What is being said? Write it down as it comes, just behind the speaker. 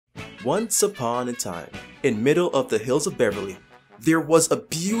Once upon a time, in middle of the hills of Beverly, there was a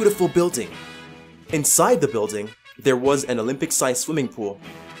beautiful building. Inside the building, there was an Olympic-sized swimming pool.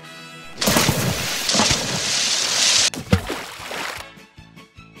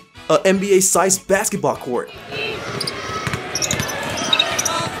 A NBA-sized basketball court.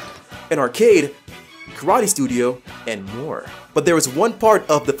 An arcade, karate studio, and more. But there was one part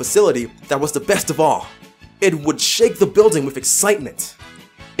of the facility that was the best of all. It would shake the building with excitement.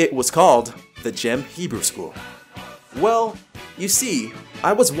 It was called the JEM Hebrew School. Well, you see,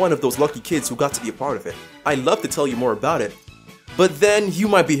 I was one of those lucky kids who got to be a part of it. I'd love to tell you more about it, but then you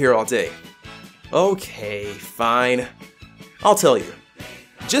might be here all day. Okay, fine. I'll tell you.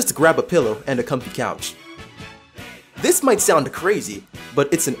 Just grab a pillow and a comfy couch. This might sound crazy,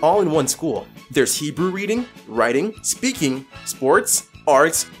 but it's an all-in-one school. There's Hebrew reading, writing, speaking, sports,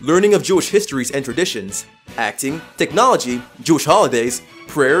 arts, learning of Jewish histories and traditions, acting, technology, Jewish holidays,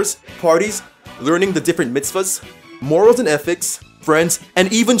 prayers, parties, learning the different mitzvahs, morals and ethics, friends,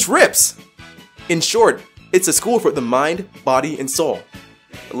 and even trips! In short, it's a school for the mind, body, and soul.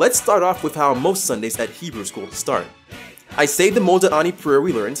 Let's start off with how most Sundays at Hebrew school start. I say the Moda'ani prayer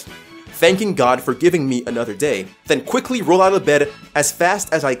we learned, thanking God for giving me another day, then quickly roll out of bed as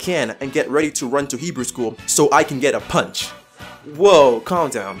fast as I can and get ready to run to Hebrew school so I can get a punch. Whoa, calm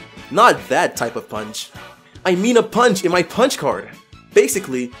down. Not that type of punch. I mean a punch in my punch card.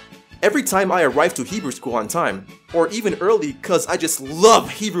 Basically, every time I arrive to Hebrew school on time, or even early cause I just love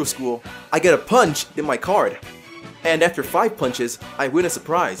Hebrew school, I get a punch in my card. And after 5 punches, I win a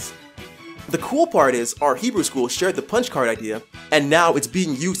surprise. The cool part is our Hebrew school shared the punch card idea, and now it's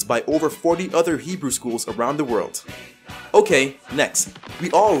being used by over 40 other Hebrew schools around the world. Okay, next,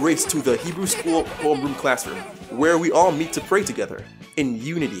 we all race to the Hebrew school homeroom classroom, where we all meet to pray together, in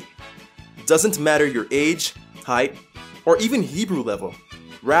unity. Doesn't matter your age, height, or even Hebrew level.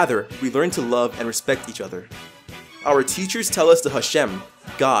 Rather, we learn to love and respect each other. Our teachers tell us that Hashem,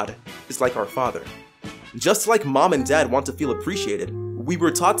 God, is like our father. Just like mom and dad want to feel appreciated, we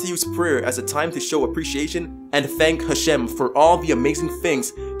were taught to use prayer as a time to show appreciation and thank Hashem for all the amazing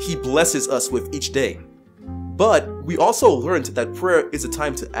things He blesses us with each day. But we also learned that prayer is a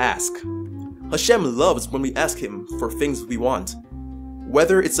time to ask. Hashem loves when we ask Him for things we want.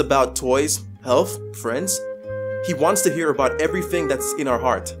 Whether it's about toys, health, friends, He wants to hear about everything that's in our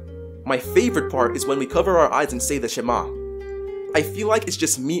heart. My favorite part is when we cover our eyes and say the Shema. I feel like it's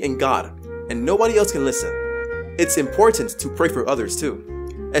just me and God, and nobody else can listen. It's important to pray for others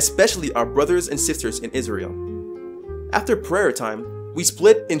too, especially our brothers and sisters in Israel. After prayer time, we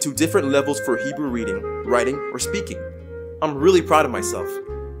split into different levels for Hebrew reading, writing, or speaking. I'm really proud of myself.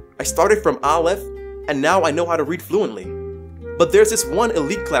 I started from Aleph, and now I know how to read fluently. But there's this one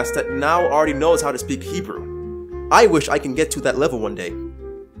elite class that now already knows how to speak Hebrew. I wish I can get to that level one day.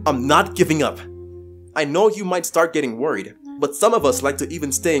 I'm not giving up. I know you might start getting worried, but some of us like to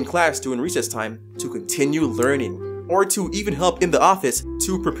even stay in class during recess time to continue learning, or to even help in the office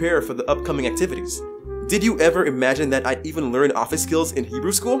to prepare for the upcoming activities. Did you ever imagine that I'd even learn office skills in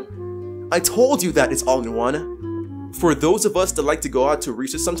Hebrew school? I told you that it's all in one. For those of us that like to go out to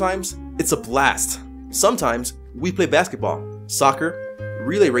recess sometimes, it's a blast. Sometimes we play basketball, soccer,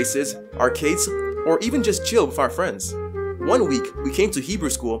 relay races, arcades, or even just chill with our friends. One week, we came to Hebrew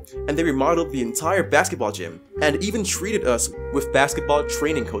school and they remodeled the entire basketball gym and even treated us with basketball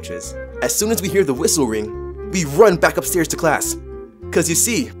training coaches. As soon as we hear the whistle ring, we run back upstairs to class. Cause you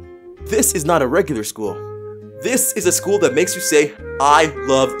see, this is not a regular school. This is a school that makes you say, I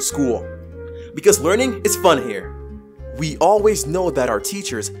love school. Because learning is fun here. We always know that our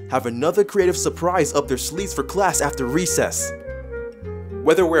teachers have another creative surprise up their sleeves for class after recess.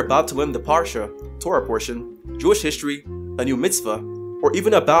 Whether we're about to learn the Parsha, Torah portion, Jewish history, a new mitzvah, or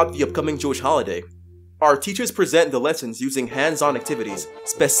even about the upcoming Jewish holiday, our teachers present the lessons using hands-on activities,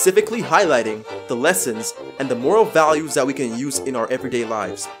 specifically highlighting the lessons and the moral values that we can use in our everyday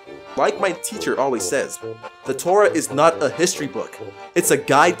lives. Like my teacher always says, the Torah is not a history book. It's a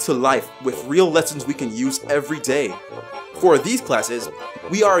guide to life with real lessons we can use every day. For these classes,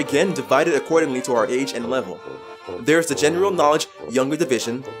 we are again divided accordingly to our age and level. There's the general knowledge younger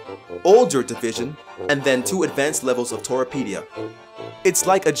division, older division, and then 2 advanced levels of Torahpedia. It's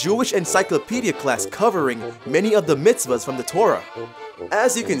like a Jewish encyclopedia class covering many of the mitzvahs from the Torah.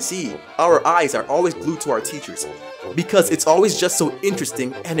 As you can see, our eyes are always glued to our teachers, because it's always just so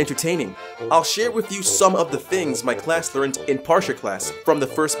interesting and entertaining. I'll share with you some of the things my class learned in Parsha class from the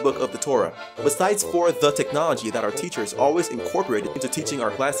first book of the Torah. Besides for the technology that our teachers always incorporated into teaching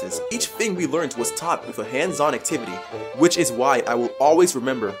our classes, each thing we learned was taught with a hands-on activity, which is why I will always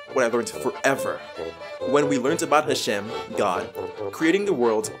remember what I learned forever. When we learned about Hashem, God, creating the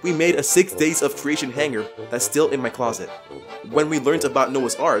world, we made a 6 days of creation hanger that's still in my closet. When we learned about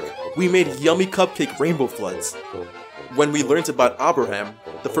Noah's Ark, we made yummy cupcake rainbow floods. When we learned about Abraham,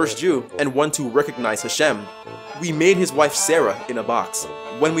 the first Jew and one to recognize Hashem, we made his wife Sarah in a box.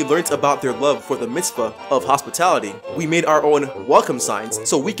 When we learned about their love for the mitzvah of hospitality, we made our own welcome signs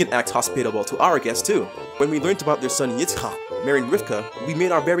so we can act hospitable to our guests too. When we learned about their son Yitzchak marrying Rivka, we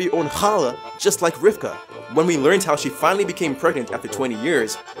made our very own challah just like Rivka. When we learned how she finally became pregnant after 20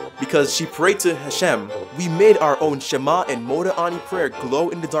 years, because she prayed to Hashem, we made our own Shema and Moda Ani prayer glow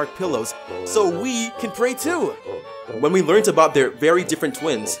in the dark pillows so we can pray too. When we learned about their very different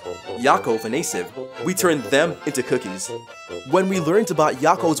twins, Yaakov and Esav, we turned them into cookies. When we learned about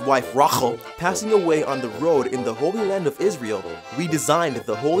Yaakov's wife Rachel passing away on the road in the Holy Land of Israel, we designed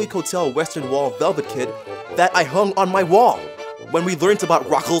the Holy Kotel Western Wall velvet kit that I hung on my wall. When we learned about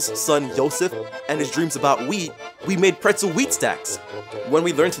Rachel's son Yosef and his dreams about wheat, we made pretzel wheat stacks. When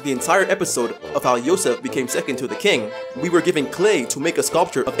we learned the entire episode of how Yosef became second to the king, we were given clay to make a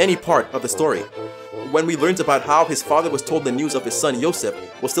sculpture of any part of the story. When we learned about how his father was told the news of his son Yosef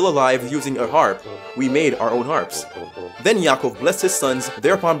was still alive using a harp, we made our own harps. Then Yaakov blessed his sons,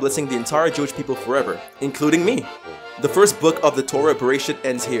 thereupon blessing the entire Jewish people forever, including me. The first book of the Torah Bereshit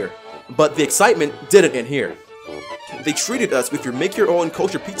ends here, but the excitement didn't end here. They treated us with your make-your-own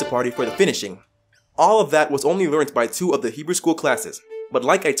kosher pizza party for the finishing. All of that was only learned by 2 of the Hebrew school classes, but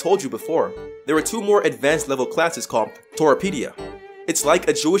like I told you before, there were 2 more advanced level classes called Torahpedia. It's like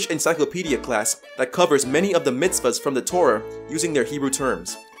a Jewish encyclopedia class that covers many of the mitzvahs from the Torah using their Hebrew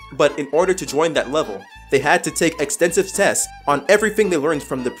terms. But in order to join that level, they had to take extensive tests on everything they learned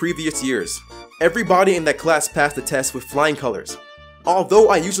from the previous years. Everybody in that class passed the test with flying colors. Although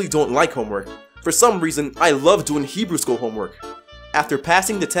I usually don't like homework, for some reason I love doing Hebrew school homework. After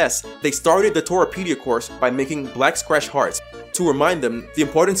passing the test, they started the Torahpedia course by making black scratch hearts to remind them the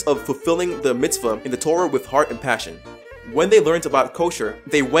importance of fulfilling the mitzvah in the Torah with heart and passion. When they learned about kosher,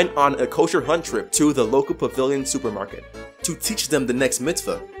 they went on a kosher hunt trip to the local pavilion supermarket to teach them the next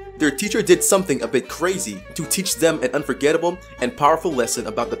mitzvah. Their teacher did something a bit crazy to teach them an unforgettable and powerful lesson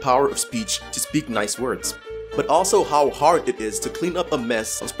about the power of speech to speak nice words, but also how hard it is to clean up a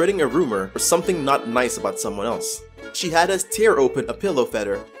mess of spreading a rumor or something not nice about someone else. She had us tear open a pillow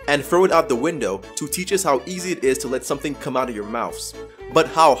feather and throw it out the window to teach us how easy it is to let something come out of your mouths, but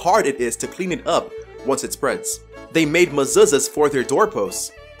how hard it is to clean it up once it spreads. They made mezuzahs for their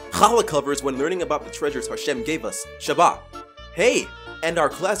doorposts, challah covers when learning about the treasures Hashem gave us, Shabbat. Hey, and our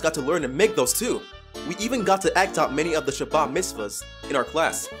class got to learn to make those too. We even got to act out many of the Shabbat mitzvahs in our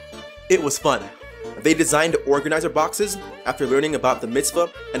class. It was fun. They designed organizer boxes after learning about the mitzvah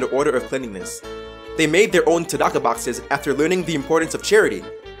and the order of cleanliness. They made their own tzedakah boxes after learning the importance of charity.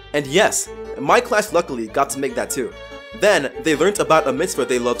 And yes, my class luckily got to make that too. Then, they learned about a mitzvah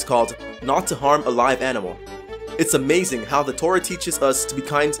they loved called not to harm a live animal. It's amazing how the Torah teaches us to be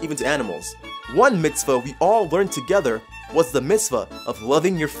kind even to animals. One mitzvah we all learned together was the mitzvah of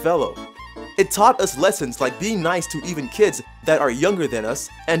loving your fellow. It taught us lessons like being nice to even kids that are younger than us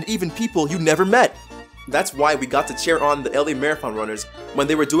and even people you never met. That's why we got to cheer on the LA Marathon runners when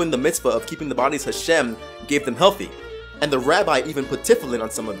they were doing the mitzvah of keeping the bodies Hashem gave them healthy. And the rabbi even put tefillin on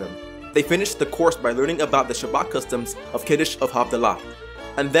some of them. They finished the course by learning about the Shabbat customs of Kiddush of Havdalah,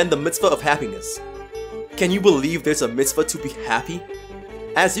 and then the mitzvah of happiness. Can you believe there's a mitzvah to be happy?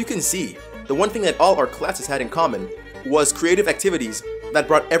 As you can see, the one thing that all our classes had in common was creative activities that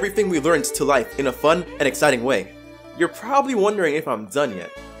brought everything we learned to life in a fun and exciting way. You're probably wondering if I'm done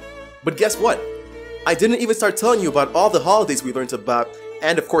yet. But guess what? I didn't even start telling you about all the holidays we learned about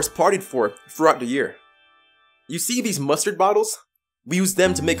and of course partied for throughout the year. You see these mustard bottles? We use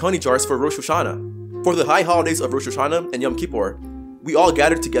them to make honey jars for Rosh Hashanah. For the high holidays of Rosh Hashanah and Yom Kippur, we all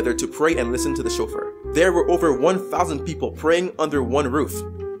gathered together to pray and listen to the shofar. There were over 1,000 people praying under one roof.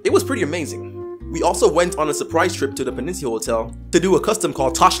 It was pretty amazing. We also went on a surprise trip to the Peninsula Hotel to do a custom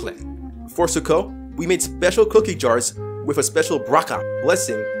called Tashle. For Sukkot, we made special cookie jars with a special bracha,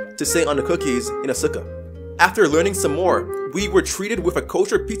 blessing, to say on the cookies in a sukkah. After learning some more, we were treated with a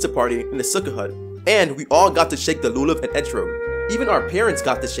kosher pizza party in the sukkah hut, and we all got to shake the lulav and etrog. Even our parents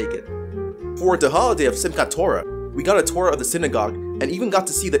got to shake it. For the holiday of Simchat Torah, we got a tour of the synagogue and even got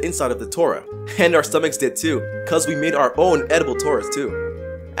to see the inside of the Torah. And our stomachs did too, cause we made our own edible Torahs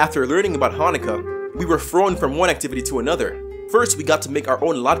too. After learning about Hanukkah, we were thrown from one activity to another. First, we got to make our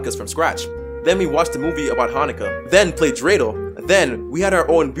own latkes from scratch. Then we watched a movie about Hanukkah. Then played dreidel. Then we had our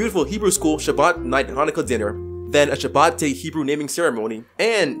own beautiful Hebrew school Shabbat night Hanukkah dinner. Then a Shabbat day Hebrew naming ceremony.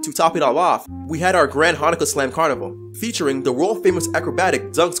 And to top it all off, we had our grand Hanukkah Slam Carnival, featuring the world famous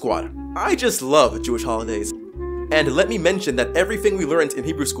acrobatic Dunk Squad. I just love Jewish holidays. And let me mention that everything we learned in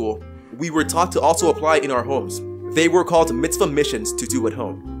Hebrew school, we were taught to also apply in our homes. They were called mitzvah missions to do at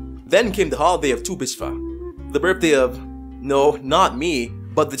home. Then came the holiday of Tu B'Shvat, the birthday of, no, not me,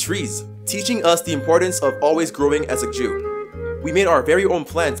 but the trees, teaching us the importance of always growing as a Jew. We made our very own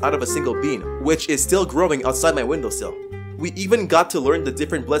plants out of a single bean, which is still growing outside my windowsill. We even got to learn the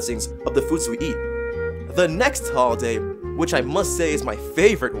different blessings of the foods we eat. The next holiday, which I must say is my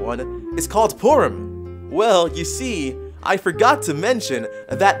favorite one, is called Purim. Well, you see, I forgot to mention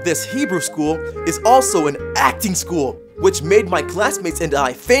that this Hebrew school is also an acting school, which made my classmates and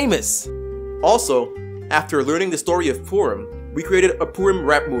I famous. Also, after learning the story of Purim, we created a Purim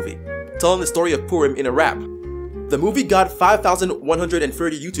rap movie, telling the story of Purim in a rap. The movie got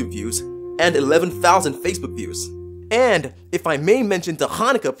 5,130 YouTube views and 11,000 Facebook views. And, if I may mention the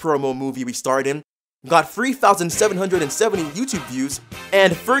Hanukkah promo movie we starred in, got 3,770 YouTube views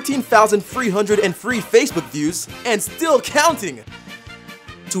and 13,303 Facebook views, and still counting!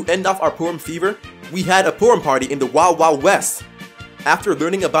 To end off our Purim fever, we had a Purim party in the Wild Wild West. After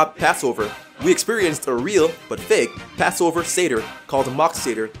learning about Passover, we experienced a real, but fake, Passover Seder called Mock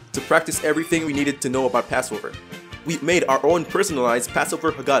Seder to practice everything we needed to know about Passover. We made our own personalized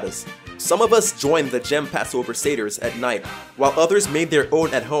Passover Haggadahs. Some of us joined the JEM Passover Seders at night, while others made their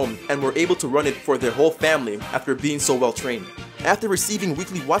own at home and were able to run it for their whole family after being so well trained. After receiving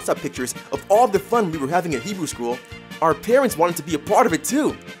weekly WhatsApp pictures of all the fun we were having at Hebrew school, our parents wanted to be a part of it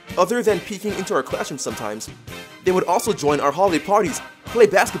too. Other than peeking into our classroom sometimes, they would also join our holiday parties, play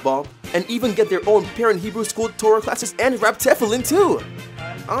basketball, and even get their own parent Hebrew school Torah classes and rap tefillin too.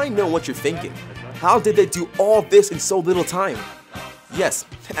 I know what you're thinking. How did they do all this in so little time? Yes,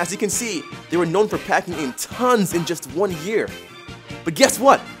 as you can see, they were known for packing in tons in just 1 year. But guess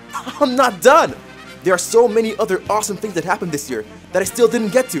what? I'm not done! There are so many other awesome things that happened this year that I still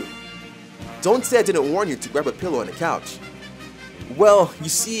didn't get to. Don't say I didn't warn you to grab a pillow on the couch. Well, you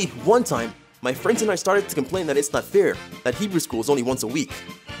see, one time, my friends and I started to complain that it's not fair that Hebrew school is only once a week.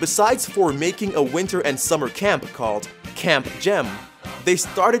 Besides for making a winter and summer camp called Camp JEM, they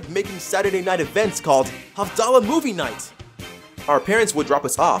started making Saturday night events called Havdalah Movie Night. Our parents would drop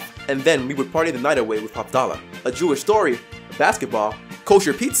us off, and then we would party the night away with Havdalah, a Jewish story, basketball,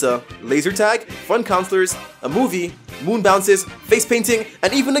 kosher pizza, laser tag, fun counselors, a movie, moon bounces, face painting,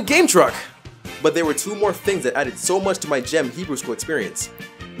 and even a game truck. But there were two more things that added so much to my JEM Hebrew School experience.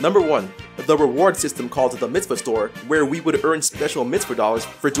 Number one, the reward system called the Mitzvah Store, where we would earn special mitzvah dollars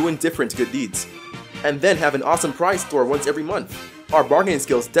for doing different good deeds. And then have an awesome prize store once every month. Our bargaining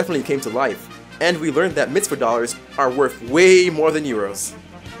skills definitely came to life, and we learned that mitzvah dollars are worth way more than euros.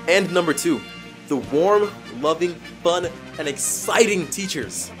 And number two, the warm, loving, fun, and exciting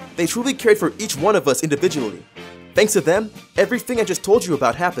teachers. They truly cared for each one of us individually. Thanks to them, everything I just told you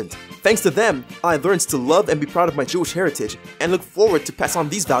about happened. Thanks to them, I learned to love and be proud of my Jewish heritage and look forward to pass on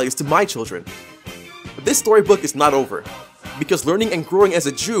these values to my children. But this storybook is not over, because learning and growing as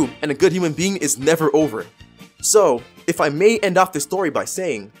a Jew and a good human being is never over. So, if I may end off this story by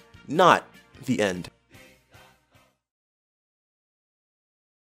saying, not the end.